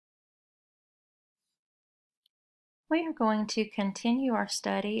We are going to continue our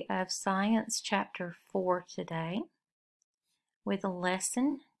study of Science Chapter 4 today with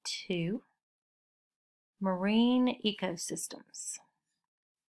Lesson 2, Marine Ecosystems.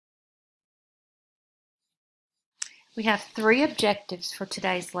 We have 3 objectives for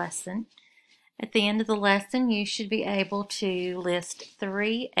today's lesson. At the end of the lesson, you should be able to list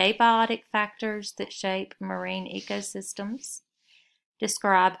 3 abiotic factors that shape marine ecosystems,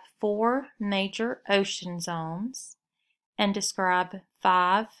 describe 4 major ocean zones, and describe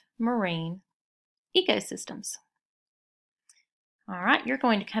 5 marine ecosystems. All right, you're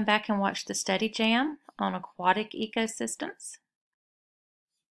going to come back and watch the study jam on aquatic ecosystems.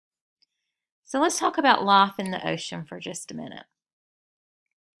 So let's talk about life in the ocean for just a minute.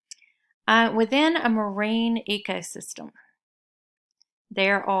 Within a marine ecosystem,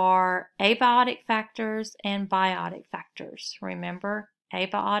 there are abiotic factors and biotic factors. Remember,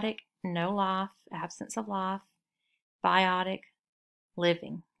 abiotic, no life, absence of life. Biotic,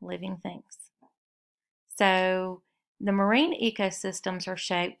 living things. So the marine ecosystems are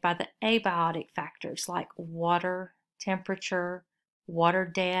shaped by the abiotic factors like water, temperature, water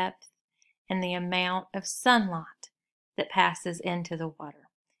depth, and the amount of sunlight that passes into the water.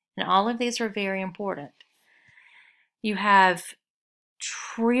 And all of these are very important. You have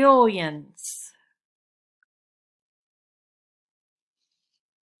trillions,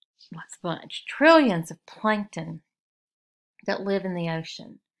 trillions of plankton that live in the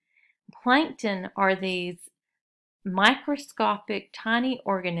ocean. Plankton are these microscopic tiny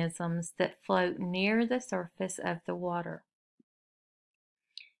organisms that float near the surface of the water.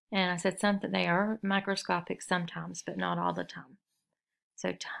 And I said something, they are microscopic sometimes, but not all the time.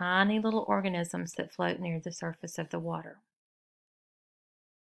 So tiny little organisms that float near the surface of the water.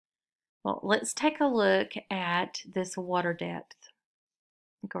 Well, let's take a look at this water depth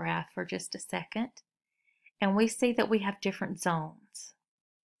graph for just a second. And we see that we have different zones.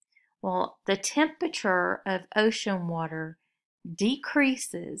 Well, the temperature of ocean water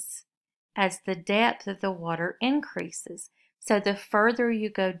decreases as the depth of the water increases. So the further you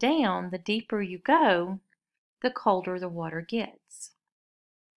go down, the deeper you go, the colder the water gets.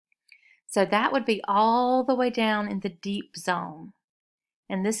 So that would be all the way down in the deep zone.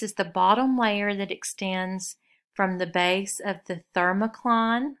 And this is the bottom layer that extends from the base of the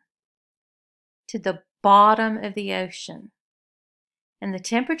thermocline to the bottom of the ocean. And the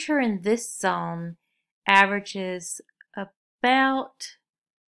temperature in this zone averages about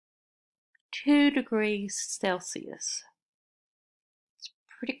 2 degrees Celsius. It's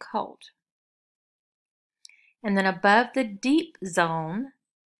pretty cold. And then above the deep zone,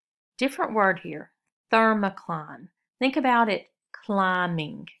 different word here, thermocline. Think about it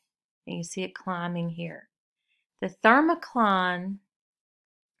climbing. And you see it climbing here. The thermocline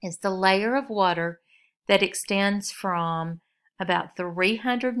is the layer of water that extends from about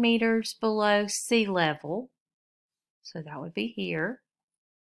 300 meters below sea level, so that would be here,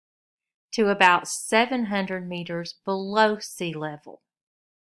 to about 700 meters below sea level.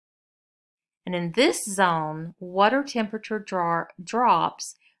 And in this zone, water temperature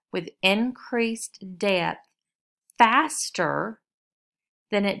drops with increased depth faster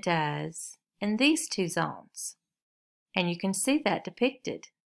than it does in these 2 zones. And you can see that depicted.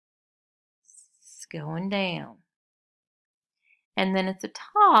 It's going down. And then at the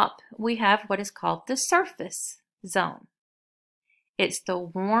top, we have what is called the surface zone. It's the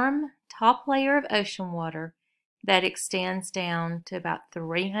warm top layer of ocean water that extends down to about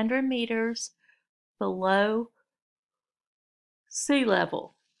 300 meters below sea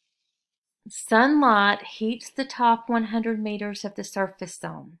level. Sunlight heats the top 100 meters of the surface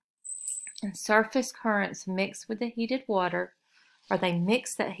zone. And surface currents mix with the heated water, or they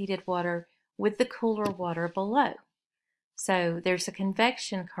mix that heated water with the cooler water below. So there's a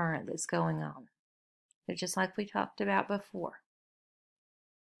convection current that's going on. They're just like we talked about before.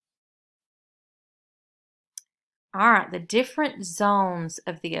 All right, the different zones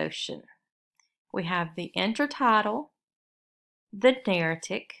of the ocean. We have the intertidal, the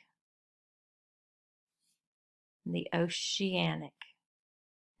neritic, and the oceanic.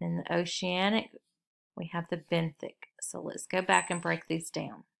 In the oceanic, we have the benthic. So let's go back and break these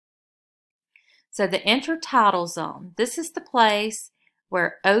down. So the intertidal zone, this is the place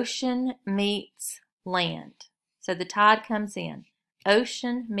where ocean meets land. So the tide comes in.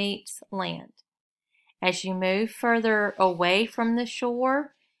 Ocean meets land. As you move further away from the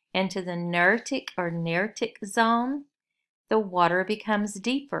shore into the neritic or neritic zone, the water becomes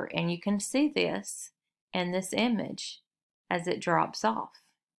deeper. And you can see this in this image as it drops off.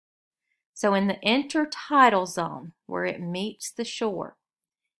 So in the intertidal zone, where it meets the shore,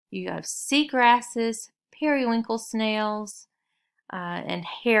 you have seagrasses, periwinkle snails, and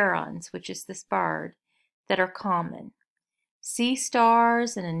herons, which is this bird, that are common. Sea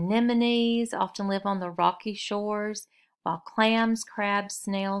stars and anemones often live on the rocky shores, while clams, crabs,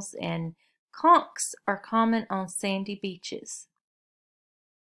 snails, and conchs are common on sandy beaches.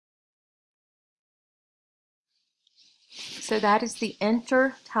 So that is the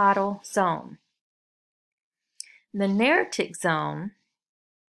intertidal zone. The neritic zone,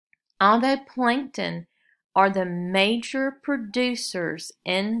 although plankton are the major producers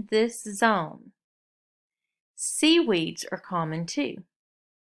in this zone, seaweeds are common too.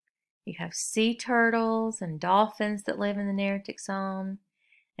 You have sea turtles and dolphins that live in the neritic zone,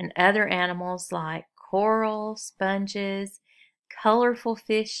 and other animals like coral, sponges, colorful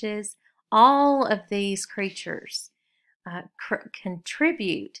fishes. All of these creatures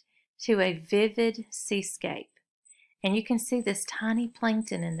contribute to a vivid seascape. And you can see this tiny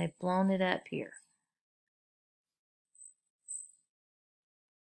plankton, and they've blown it up here.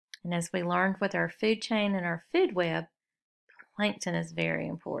 And as we learned with our food chain and our food web, plankton is very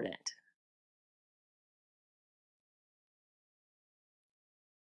important.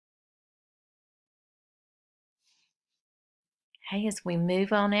 Okay, as we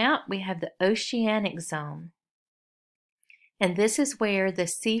move on out, we have the oceanic zone. And this is where the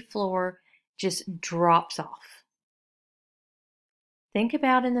seafloor just drops off. Think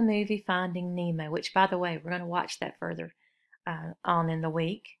about in the movie Finding Nemo, which, by the way, we're going to watch that further on in the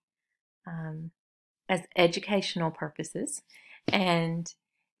week as educational purposes. And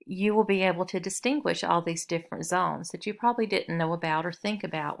you will be able to distinguish all these different zones that you probably didn't know about or think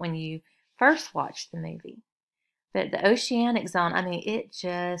about when you first watched the movie. But the oceanic zone, I mean, it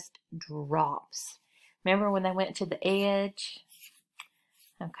just drops. Remember when they went to the edge?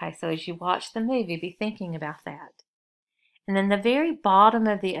 Okay, so as you watch the movie, be thinking about that. And then the very bottom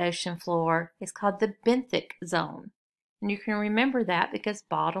of the ocean floor is called the benthic zone. And you can remember that because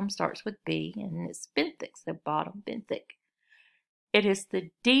bottom starts with B and it's benthic, so bottom benthic. It is the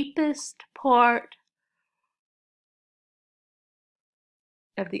deepest part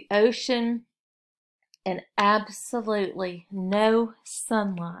of the ocean, and absolutely no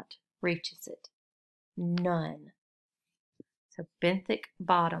sunlight reaches it. None. So benthic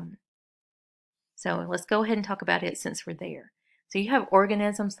bottom. So let's go ahead and talk about it since we're there. So you have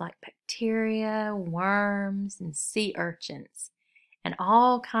organisms like bacteria, worms, and sea urchins, and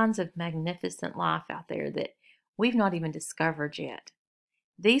all kinds of magnificent life out there that we've not even discovered yet.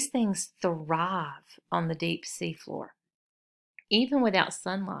 These things thrive on the deep sea floor, even without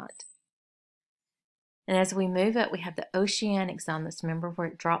sunlight. And as we move up, we have the oceanic zone. Let's remember where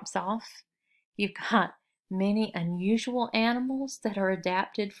it drops off. You've got many unusual animals that are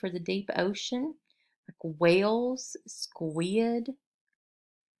adapted for the deep ocean, like whales, squid.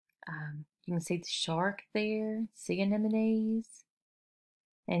 You can see the shark there, sea anemones.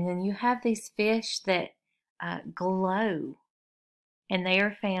 And then you have these fish that glow, and they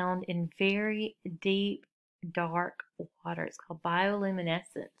are found in very deep, dark water. It's called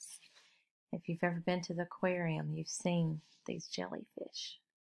bioluminescence. If you've ever been to the aquarium, you've seen these jellyfish.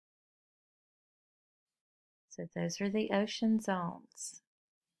 So those are the ocean zones.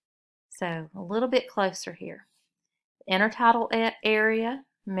 So a little bit closer here. The intertidal area,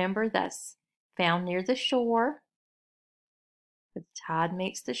 remember, that's found near the shore. The tide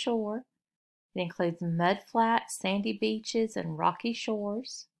meets the shore. It includes mudflats, sandy beaches, and rocky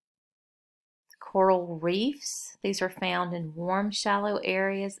shores. The coral reefs, these are found in warm, shallow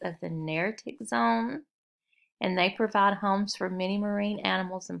areas of the neritic zone, and they provide homes for many marine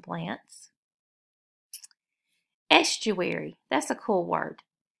animals and plants. Estuary, that's a cool word.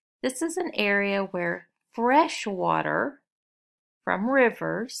 This is an area where fresh water from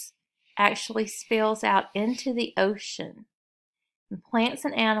rivers actually spills out into the ocean. And plants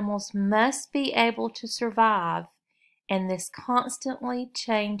and animals must be able to survive in this constantly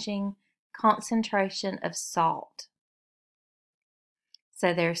changing concentration of salt.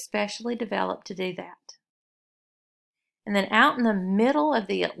 So they're specially developed to do that. And then out in the middle of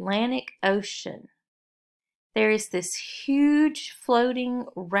the Atlantic Ocean, there is this huge floating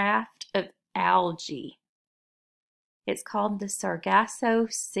raft of algae. It's called the Sargasso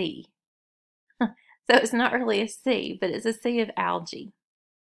Sea. So it's not really a sea, but it's a sea of algae.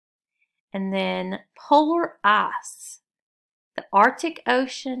 And then polar ice. The Arctic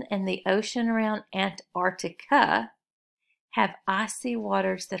Ocean and the ocean around Antarctica have icy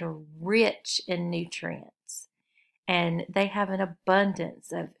waters that are rich in nutrients. And they have an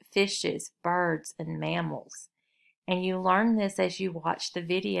abundance of fishes, birds, and mammals. And you learn this as you watch the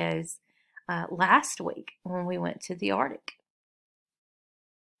videos last week when we went to the Arctic.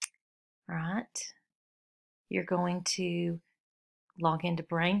 All right. you're going to log into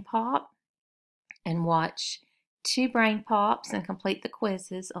BrainPop and watch 2 Brain Pops and complete the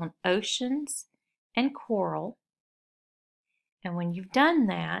quizzes on oceans and coral. And when you've done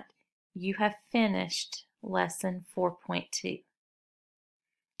that, you have finished lesson 4.2.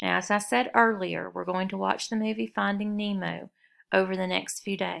 Now, as I said earlier, we're going to watch the movie Finding Nemo over the next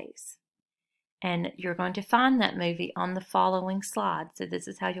few days. And you're going to find that movie on the following slide. So this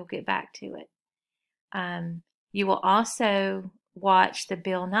is how you'll get back to it. You will also watch the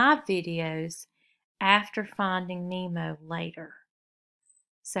Bill Nye videos after Finding Nemo later.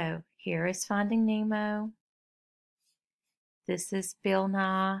 So here is Finding Nemo. This is Bill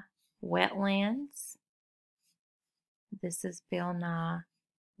Nye Wetlands. This is Bill Nye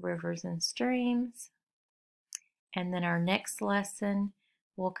Rivers and Streams. And then our next lesson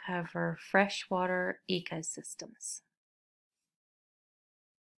will cover freshwater ecosystems.